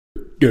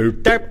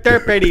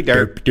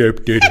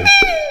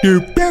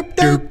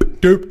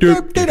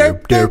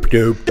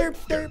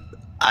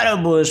Ora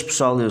boas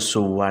pessoal, eu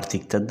sou o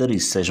Arctic Thunder e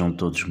sejam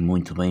todos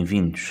muito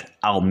bem-vindos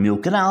ao meu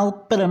canal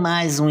para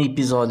mais um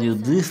episódio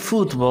de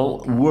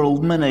Football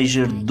World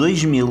Manager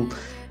 2000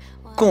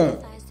 com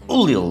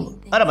o Lille.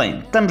 Ora bem,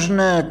 estamos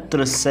na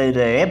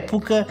terceira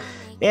época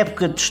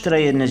de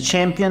estreia na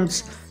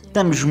Champions.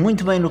 Estamos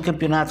muito bem no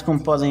campeonato,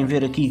 como podem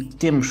ver aqui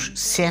temos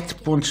 7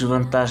 pontos de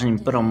vantagem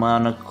para o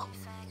Mónaco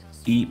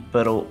e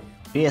para o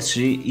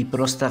PSG e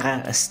para o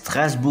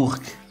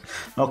Strasbourg.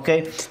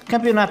 Ok? O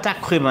campeonato está a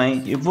correr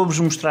bem, eu vou-vos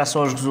mostrar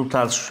só os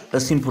resultados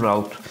assim por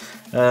alto.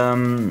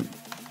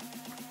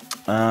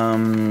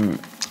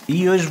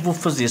 E hoje vou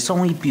fazer só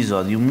um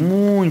episódio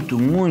muito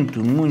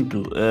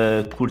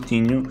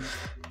curtinho,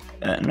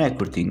 não é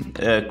curtinho,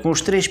 com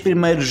os 3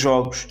 primeiros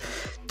jogos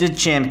de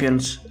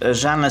Champions,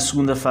 já na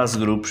segunda fase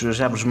de grupos. Eu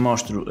já vos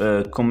mostro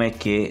como é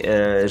que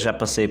é, já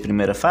passei a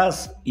primeira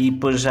fase e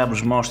depois já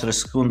vos mostro a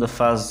segunda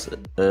fase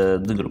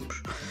de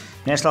grupos.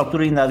 Nesta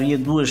altura ainda havia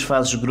 2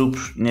 fases de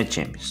grupos na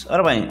Champions.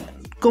 Ora bem,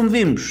 como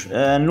vimos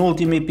no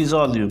último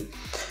episódio,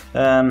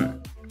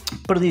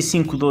 perdi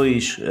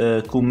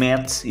 5-2 com o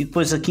Metz e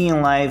depois aqui em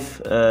live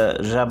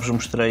já vos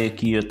mostrei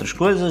aqui outras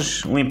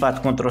coisas. Um empate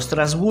contra o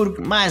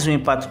Strasbourg, mais um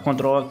empate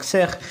contra o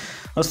Auxerre.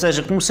 Ou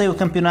seja, comecei o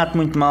campeonato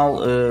muito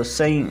mal,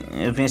 sem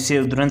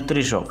vencer durante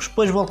 3 jogos.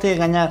 Depois voltei a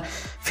ganhar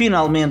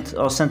finalmente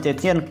ao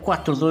Saint-Étienne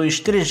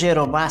 4-2, 3-0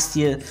 ao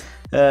Bastia.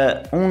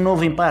 Um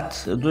novo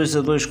empate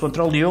 2-2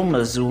 contra o Lyon,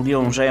 mas o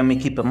Lyon já é uma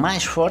equipa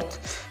mais forte.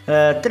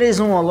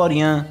 3-1 ao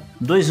Lorient,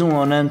 2-1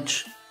 ao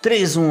Nantes,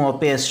 3-1 ao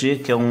PSG,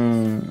 que é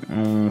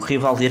um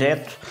rival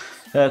direto,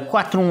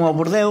 4-1 ao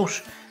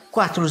Bordeaux,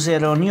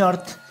 4-0 ao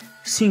Niort,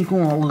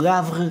 5-1 ao Le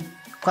Havre,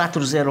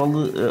 4-0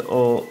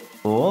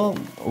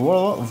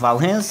 ao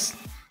Valence,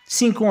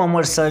 5-1 ao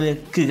Marselha,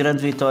 que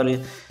grande vitória,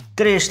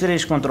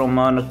 3-3 contra o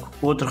Mónaco,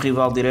 outro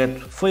rival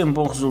direto, foi um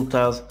bom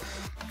resultado.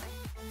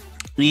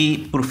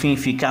 E por fim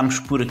ficámos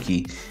por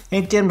aqui.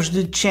 Em termos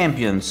de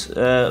Champions,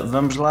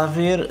 vamos lá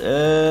ver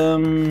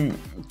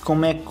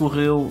como é que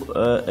correu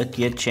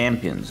aqui a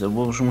Champions. Eu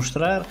vou-vos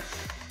mostrar.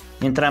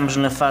 Entramos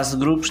na fase de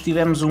grupos,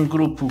 tivemos um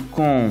grupo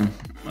com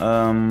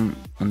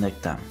onde é que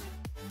está?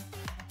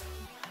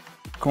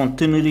 Com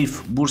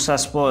Tenerife,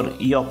 Bursaspor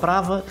e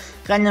Oprava.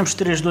 Ganhamos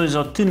 3-2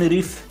 ao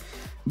Tenerife,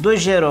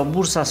 2-0 ao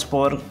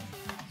Bursaspor,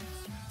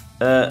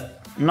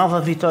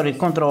 nova vitória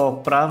contra o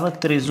Oprava,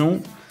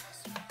 3-1.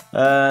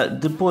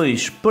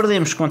 Depois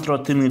perdemos contra o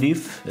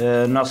Tenerife,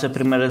 nossa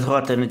primeira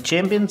derrota na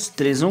Champions,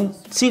 3-1,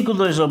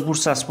 5-2 ao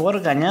Bursaspor,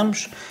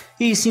 ganhamos,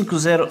 e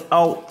 5-0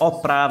 ao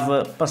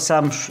Oprava.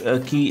 Passamos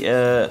aqui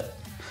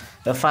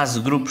a fase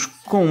de grupos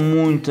com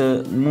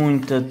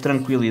muita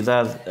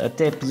tranquilidade.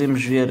 Até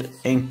podemos ver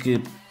em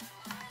que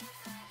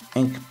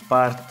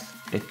parte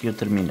é que eu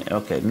termino.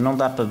 Ok, não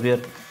dá para ver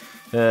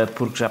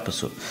porque já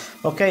passou.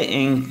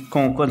 Ok,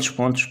 com quantos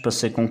pontos?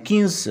 Passei com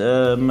 15,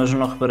 mas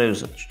não reparei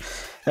os outros.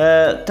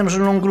 Estamos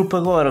num grupo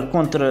agora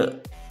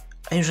contra...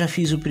 Eu já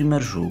fiz o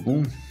primeiro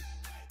jogo,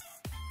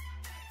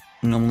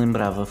 não me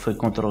lembrava, foi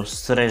contra o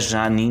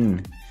Sigam,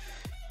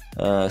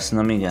 se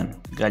não me engano,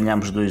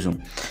 ganhámos 2-1.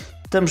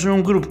 Estamos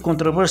num grupo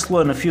contra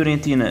Barcelona,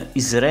 Fiorentina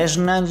e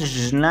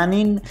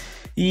Sigam,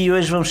 e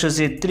hoje vamos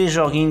fazer 3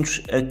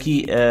 joguinhos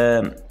aqui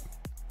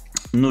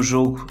no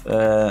jogo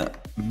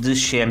de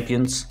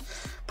Champions.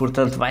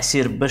 Portanto vai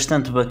ser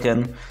bastante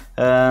bacana.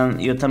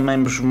 Eu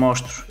também vos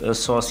mostro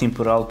só assim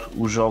por alto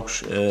os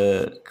jogos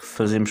que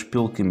fazemos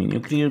pelo caminho.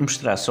 Eu queria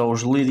mostrar só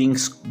os leading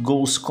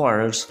goal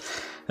scorers.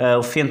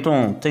 O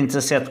Fenton tem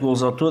 17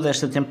 gols ao todo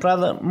esta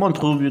temporada.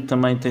 Monterrubio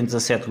também tem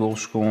 17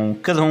 gols, com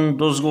cada um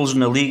 12 gols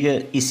na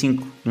Liga e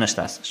 5 nas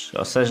taças,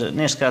 ou seja,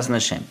 neste caso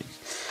nas Champions.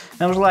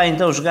 Vamos lá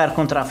então jogar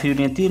contra a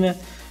Fiorentina,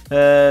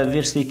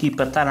 ver se a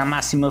equipa está na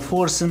máxima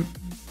força.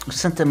 O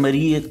Santa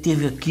Maria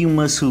teve aqui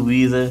uma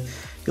subida.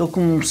 Ele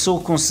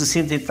começou com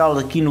 60 e tal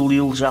aqui no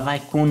Lille, já vai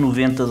com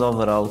 90 de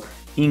overall.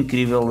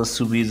 Incrível a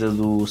subida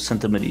do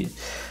Santa Maria.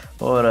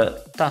 Ora,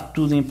 está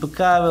tudo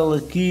impecável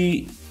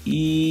aqui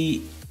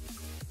e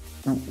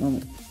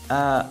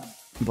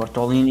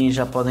Bortolini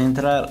já pode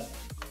entrar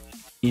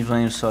e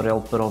vem o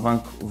Sorel para o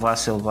banco. O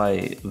Vassel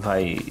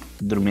vai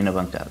dormir na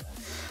bancada.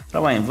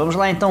 Ora bem, vamos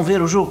lá então ver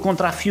o jogo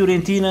contra a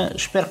Fiorentina.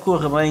 Espero que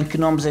corra bem. Que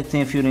nomes é que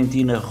tem a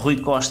Fiorentina? Rui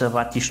Costa,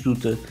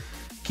 Batistuta,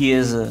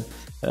 Chiesa,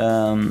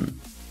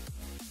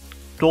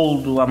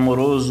 Toldo,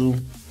 Amoroso.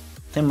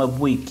 Tem uma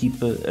boa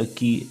equipa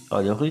aqui.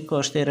 Olha, o Rui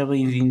Costa era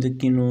bem-vindo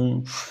aqui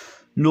no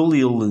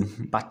Lille.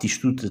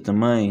 Batistuta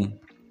também.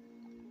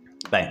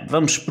 Bem,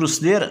 vamos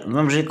proceder.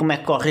 Vamos ver como é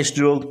que corre este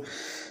jogo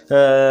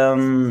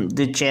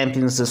de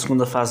Champions, a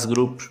segunda fase de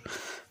grupos.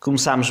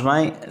 Começámos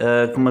bem,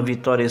 com uma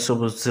vitória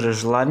sobre o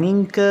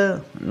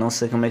Zrezlaninka. Não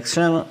sei como é que se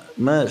chama,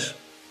 mas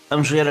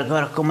vamos ver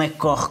agora como é que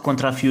corre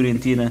contra a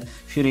Fiorentina.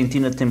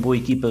 Fiorentina tem boa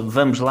equipa.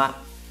 Vamos lá,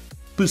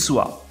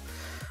 pessoal.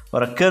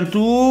 Ora, canto,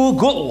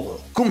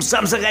 gol!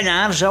 Começamos a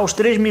ganhar já aos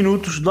 3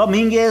 minutos.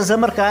 Domingues a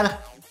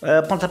marcar,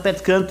 pontapé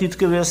de canto e de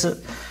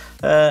cabeça,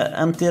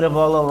 a meter a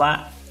bola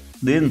lá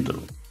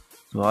dentro.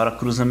 Bora,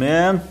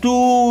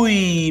 cruzamento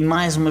e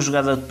mais uma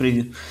jogada de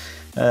perigo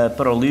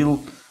para o Lille.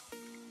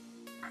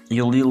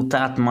 E o Lille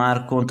está a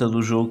tomar conta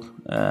do jogo,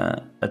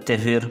 até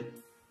ver.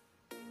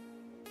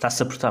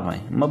 Está-se a portar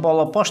bem. Uma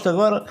bola oposta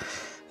agora.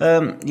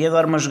 E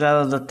agora uma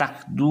jogada de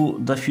ataque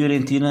da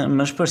Fiorentina,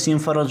 mas parecia-me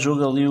fora de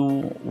jogo ali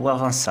o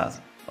avançado.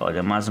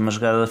 Olha, mais uma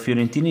jogada da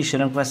Fiorentina e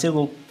cheirando que vai ser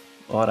gol.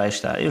 Ora, aí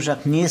está. Eu já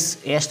conheço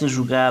estas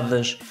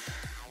jogadas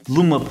de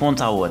uma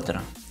ponta à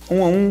outra.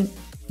 1-1,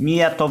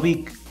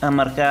 Mijatovic a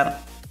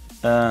marcar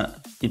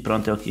e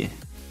pronto, é o que é.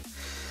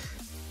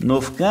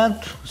 Novo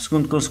canto,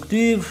 segundo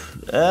consecutivo,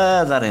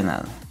 a dar em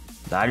nada.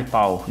 Dá-lhe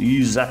pau,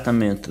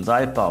 exatamente,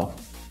 dá-lhe pau.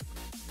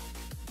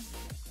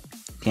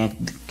 Quem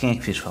é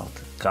que fez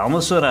falta?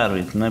 Calma, senhor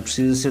árbitro, não é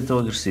preciso ser tão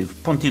agressivo.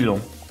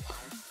 Pontilhão.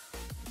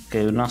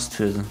 Ok, o nosso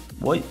defesa.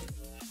 Oi.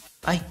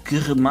 Ai, que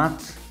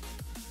remate.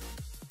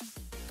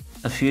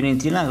 A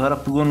Fiorentina agora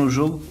pegou no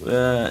jogo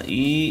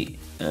e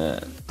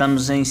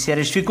estamos em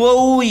sérias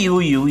dificuldades.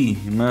 Ui.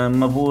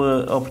 Uma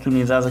boa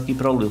oportunidade aqui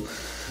para o Lille.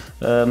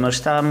 Mas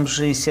estamos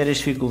em sérias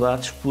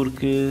dificuldades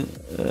porque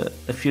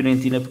a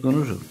Fiorentina pegou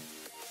no jogo.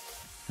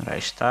 Aí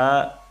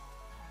está.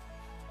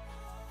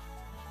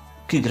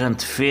 Que grande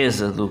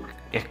defesa do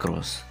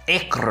Ecros.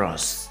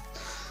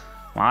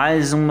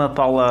 Mais uma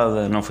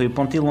paulada. Não foi o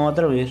Pontilhão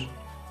outra vez.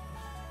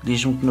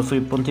 Diz-me que não foi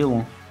o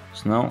Pontilhão.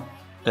 Senão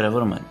era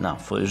vermelho. Não,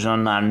 foi o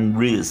John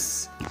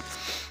Andres.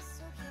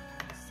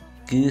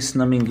 Que, se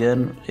não me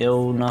engano, é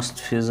o nosso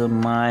defesa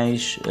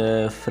mais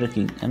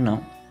fraquinho.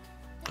 Não.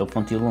 É o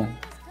Pontilhão.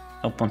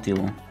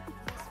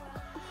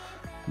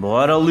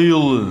 Bora,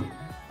 Lille.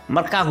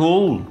 Marcar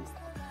golo.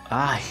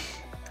 Ai.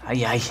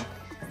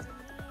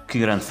 Que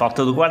grande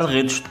falta do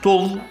guarda-redes.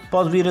 Todo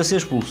pode vir a ser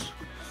expulso.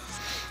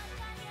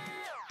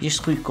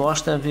 Este Rui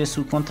Costa a ver-se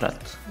o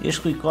contrato.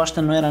 Este Rui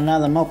Costa não era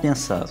nada mal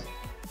pensado.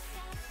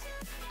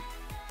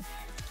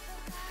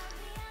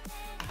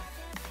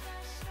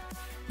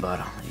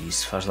 Bora,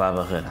 isso faz lá a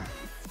barreira.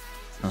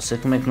 Não sei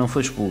como é que não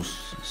foi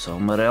expulso. Só o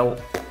amarelo.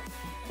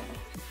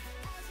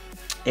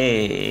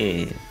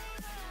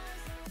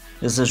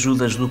 As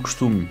ajudas do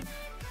costume.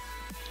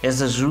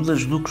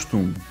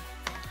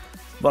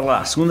 Bora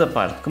lá, segunda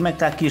parte. Como é que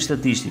está aqui as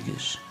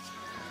estatísticas?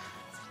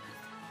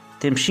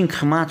 Temos 5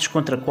 remates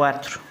contra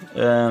 4,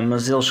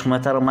 mas eles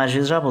remataram mais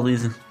vezes à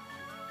baliza.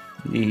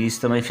 E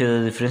isso também fez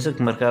a diferença,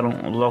 que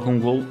marcaram logo um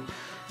gol.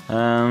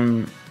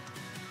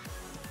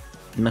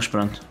 Mas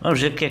pronto, vamos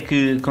ver o que é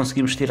que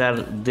conseguimos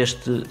tirar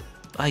deste...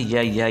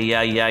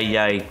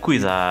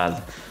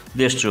 Cuidado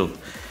deste jogo.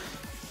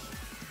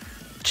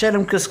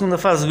 Cheira-me que a segunda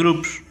fase de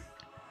grupos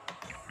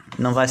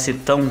não vai ser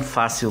tão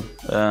fácil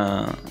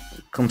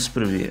como se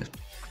previa.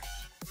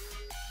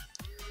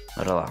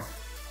 Ora lá.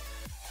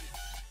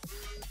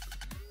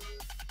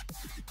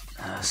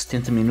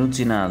 70 minutos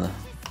e nada.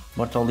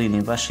 Bortolini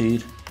vai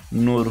sair.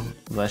 Noro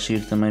vai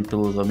sair também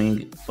pelo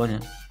domingo. Olha,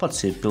 pode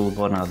ser pelo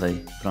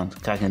Bonadei. Pronto,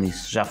 caga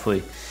nisso. Já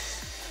foi.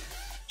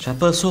 Já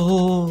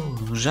passou.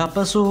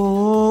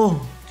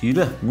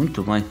 Tira.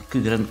 Muito bem. Que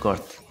grande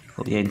corte.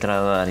 Ali a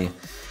entrada da área.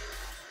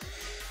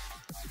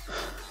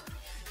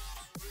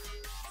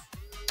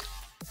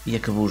 E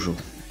acabou o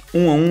jogo.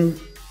 1-1.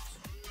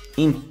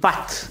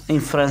 Empate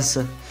em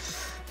França.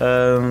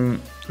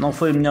 Não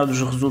foi o melhor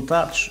dos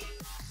resultados.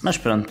 Mas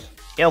pronto.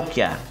 É o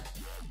que há.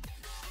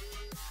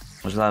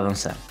 Vamos lá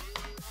avançar.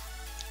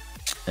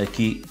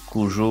 Aqui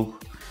com o jogo.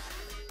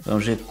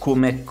 Vamos ver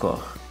como é que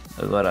corre.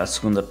 Agora a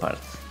segunda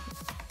parte.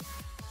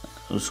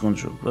 O segundo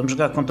jogo. Vamos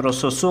jogar contra o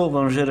Sossô.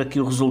 Vamos ver aqui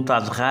o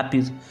resultado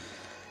rápido.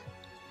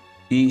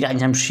 E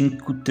ganhamos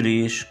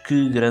 5-3.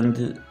 Que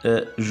grande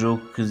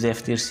jogo que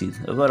deve ter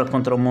sido. Agora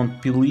contra o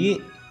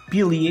Montpellier.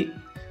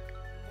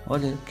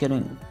 Olha,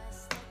 querem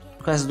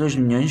quase 2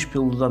 milhões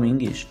pelo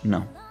Domingues?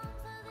 Não.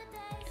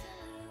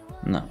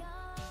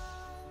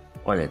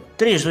 Olha,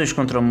 3-2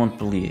 contra o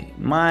Montpellier.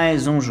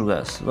 Mais um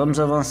jogaço.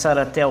 Vamos avançar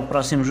até ao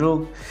próximo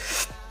jogo.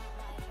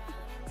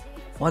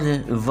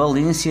 Olha,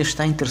 Valência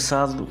está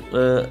interessado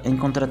em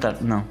contratar.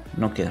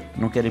 Não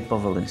quero ir para o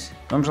Valência.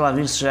 Vamos lá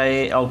ver se já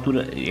é a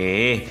altura.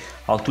 É,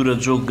 altura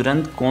de jogo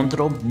grande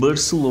contra o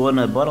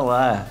Barcelona. Bora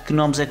lá. Que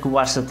nomes é que o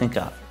Barça tem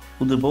cá?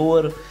 O De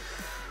Boer,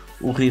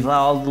 o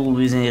Rivaldo, o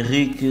Luís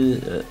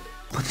Henrique,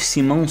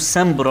 Simão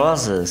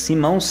Sambrosa,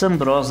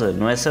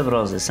 não é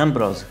Sabrosa, é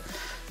Sambrosa.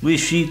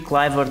 Luís Figo,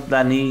 Kluivert,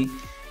 Dani,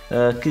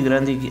 que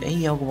grande.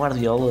 Aí é o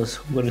Guardiola,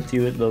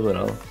 48 do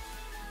overall.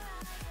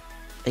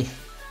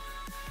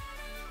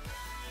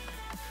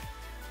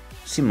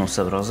 Simão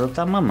Sabrosa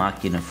está uma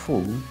máquina,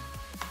 fogo.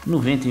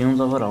 91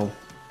 do overall.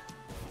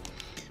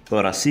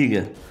 Bora,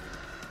 siga,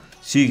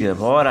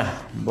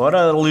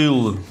 bora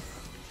Lille.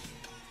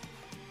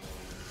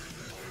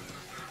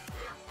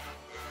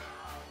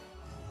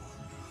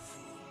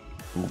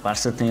 O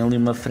Barça tem ali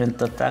uma frente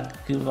de ataque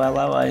que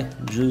vai,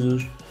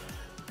 Jesus.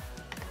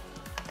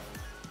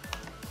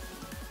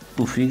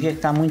 O Figo é que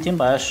está muito em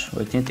baixo,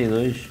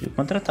 82, eu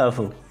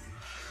contratava-o.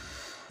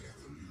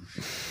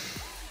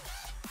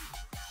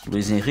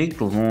 Luís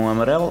Henrique levou um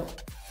amarelo.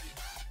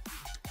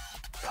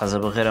 Faz a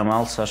barreira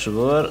mal, se faz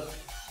favor.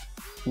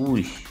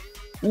 Ui,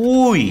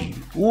 Ui,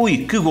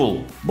 que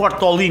golo.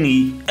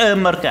 Bortolini a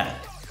marcar.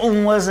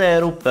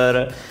 1-0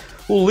 para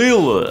o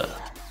Lille.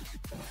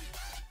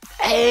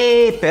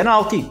 É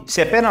penalti.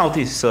 Isso é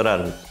penalti, Sr.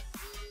 árbitro.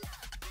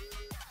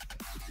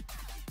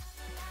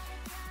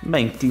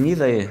 Bem, tinha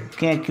ideia.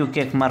 Quem é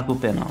que marca o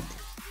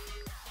penalti?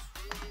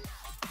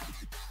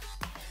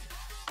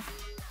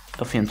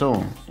 É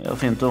o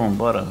Fenton,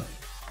 bora.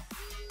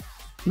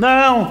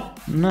 Não!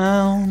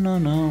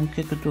 O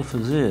que é que eu estou a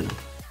fazer?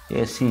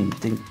 É assim,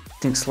 tem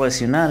que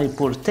selecionar e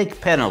pôr take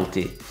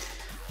penalty.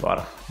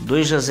 Bora,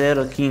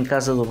 2-0 aqui em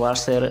casa do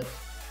Barça era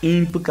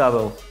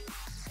impecável.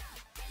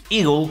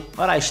 E gol,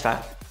 ora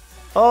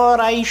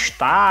aí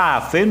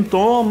está,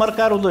 Fenton a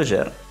marcar o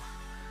 2-0.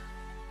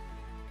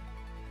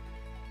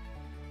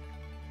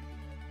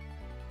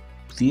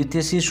 Podia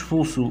ter sido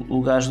expulso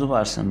o gajo do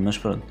Barça, mas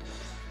pronto.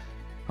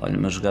 Olha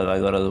uma jogada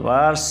agora do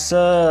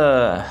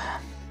Barça.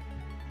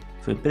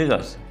 Foi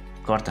perigosa.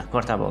 Corta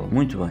a bola.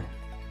 Muito bem.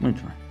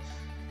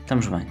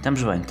 Estamos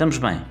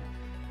bem.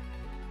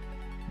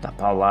 Dá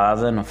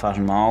paulada, não faz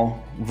mal.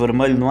 O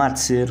vermelho não há de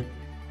ser.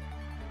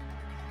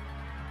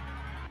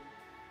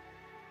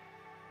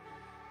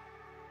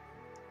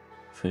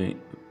 Foi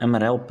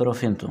amarelo para o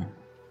Fenton.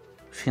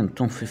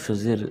 Fenton foi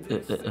fazer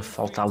a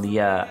falta ali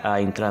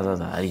à entrada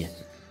da área.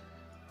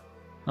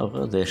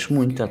 Desce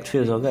muito à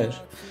defesa ao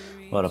gajo.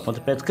 Ora,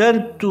 pontapé de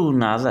canto,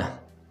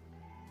 nada.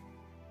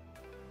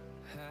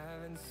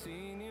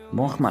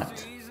 Bom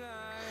remate.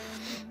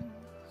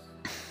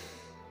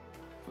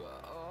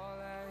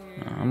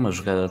 Uma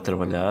jogada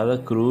trabalhada,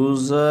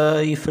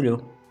 cruza e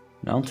falhou.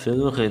 Não,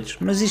 defesa de redes.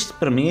 Mas isto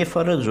para mim é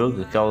fora de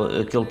jogo.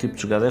 Aquele tipo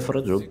de jogada é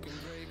fora de jogo.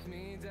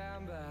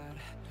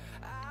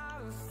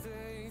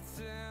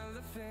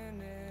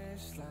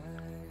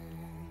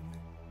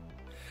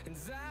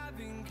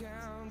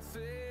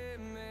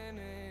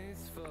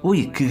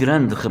 Ui, que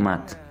grande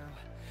remate.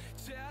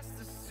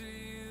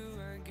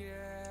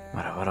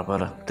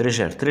 Bora.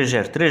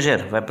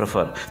 3-0. Vai para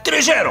fora.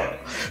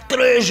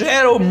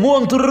 3-0.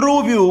 Monte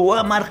Rúbio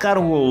a marcar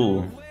o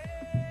gol.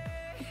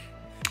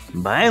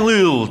 Bem,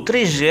 Lille.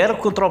 3-0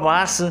 contra o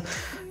Barça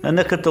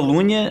na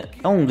Catalunha.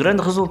 É um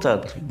grande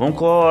resultado. Bom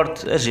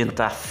corte. A gente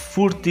está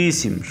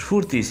fortíssimos.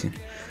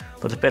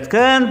 Pontapé de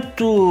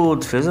canto.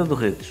 Defesa do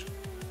Redes.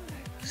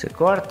 Isso é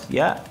corte.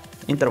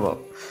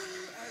 Intervalo.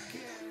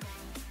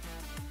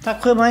 Está a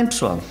correr bem,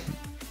 pessoal.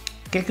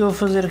 O que é que eu vou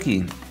fazer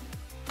aqui?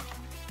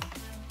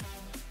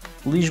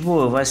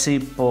 Lisboa vai sair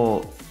para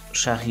o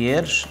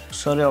Charrieres,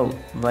 Sorel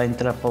vai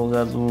entrar para o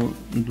lugar do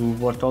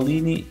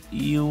Bortolini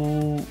e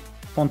o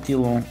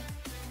Pontilon.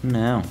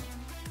 Não.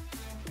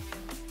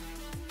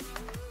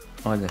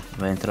 Olha,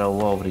 vai entrar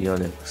o Aubrey,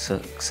 olha que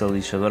se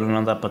lixa. Agora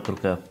não dá para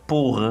trocar.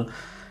 Porra!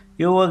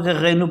 Eu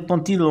agarrei no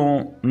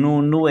Pontilon,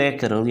 no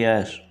Écar,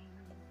 aliás.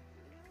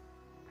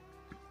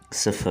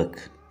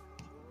 Safuck.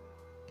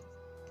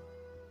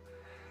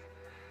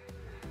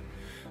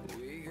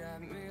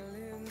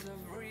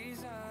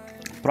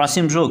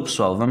 Próximo jogo,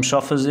 pessoal, vamos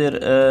só fazer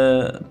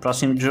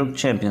próximo jogo de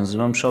Champions,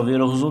 vamos só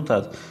ver o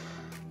resultado.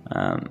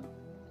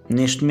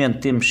 Neste momento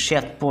temos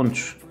 7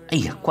 pontos,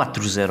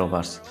 4-0 ao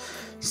Barça,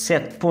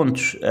 7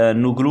 pontos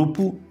no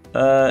grupo.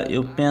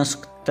 Eu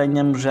penso que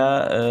tenhamos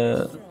já,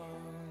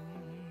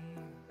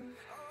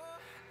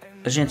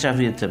 a gente já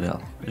viu a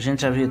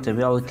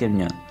tabela a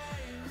caminhar,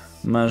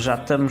 mas já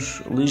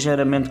estamos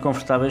ligeiramente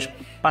confortáveis.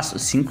 Passa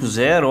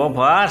 5-0 ao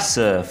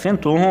Barça,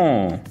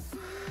 Fenton.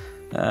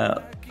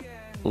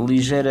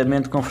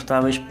 Ligeiramente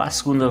confortáveis para a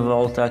segunda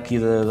volta aqui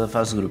da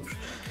fase de grupos.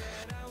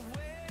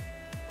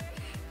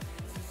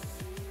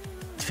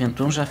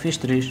 Fenton já fez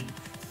 3.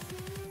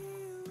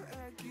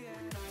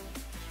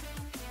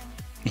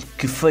 E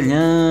que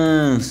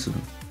falhanço!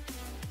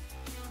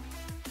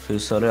 Foi o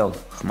Sorel.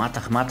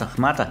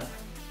 Remata.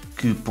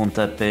 Que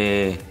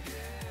pontapé.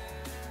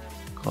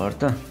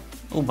 Corta.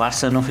 O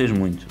Barça não fez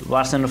muito.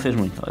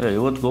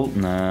 Olha, o outro gol.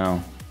 Não.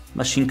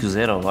 Mas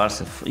 5-0 ao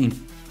Barça. Foi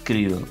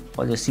incrível.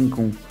 Olha,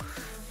 5-1.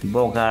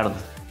 Bogard,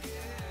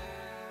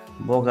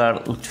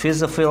 o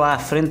defesa foi lá à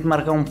frente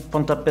marcar um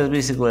pontapé de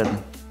bicicleta.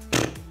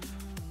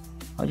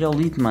 Olha o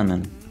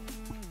Littmann.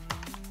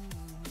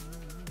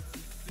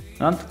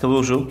 Pronto, acabou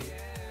o jogo.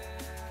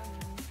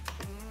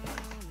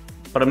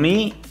 Para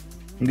mim,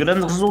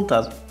 grande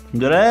resultado,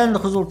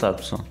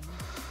 pessoal.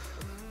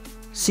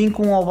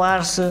 5-1 ao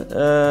Barça.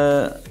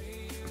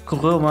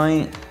 Correu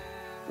bem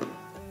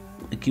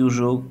aqui o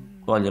jogo.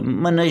 Olha,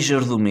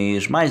 manager do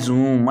mês, mais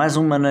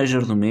um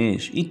manager do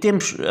mês. E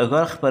temos,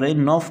 agora reparei,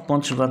 9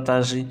 pontos de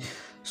vantagem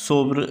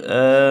sobre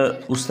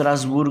o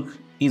Strasbourg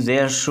e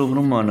 10 sobre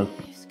o Mónaco.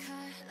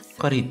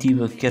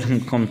 Coritiba quer-me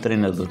como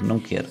treinador, não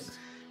quero.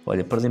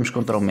 Olha, perdemos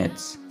contra o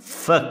Metz.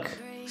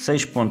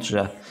 6 pontos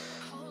já,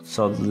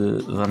 só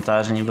de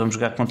vantagem. Vamos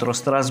jogar contra o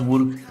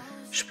Strasbourg,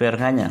 espero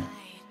ganhar.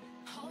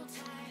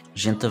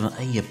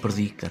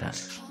 Perdi,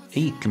 caralho.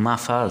 Que má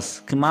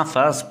fase,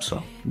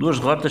 pessoal. 2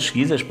 derrotas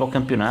seguidas para o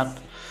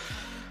campeonato.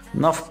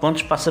 9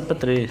 pontos passa para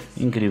 3.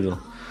 Incrível.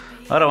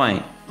 Ora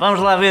bem,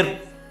 vamos lá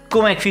ver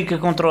como é que fica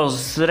contra o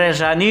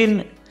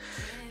Zrejanin.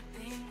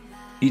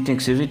 E tem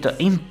que ser vitória.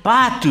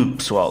 Empate,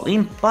 pessoal,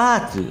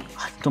 empate.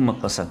 Estou-me a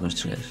passar com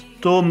estes gajos.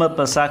 Estou-me a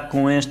passar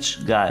com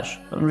estes gajos.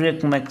 Vamos ver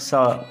como é que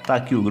está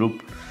aqui o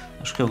grupo.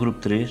 Acho que é o grupo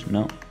 3,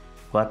 não?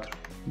 4,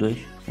 2,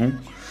 1.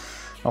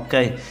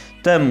 Ok,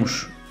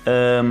 estamos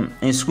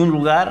em segundo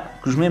lugar,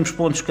 com os mesmos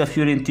pontos que a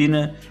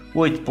Fiorentina,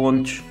 8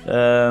 pontos,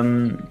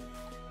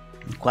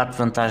 4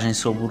 vantagens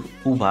sobre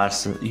o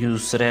Barça, e o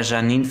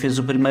Serejanino fez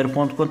o primeiro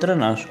ponto contra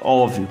nós,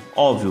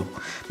 óbvio.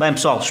 Bem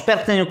pessoal, espero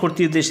que tenham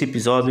curtido este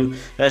episódio,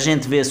 a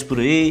gente vê-se por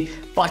aí,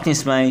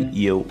 portem-se bem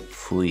e eu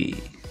fui.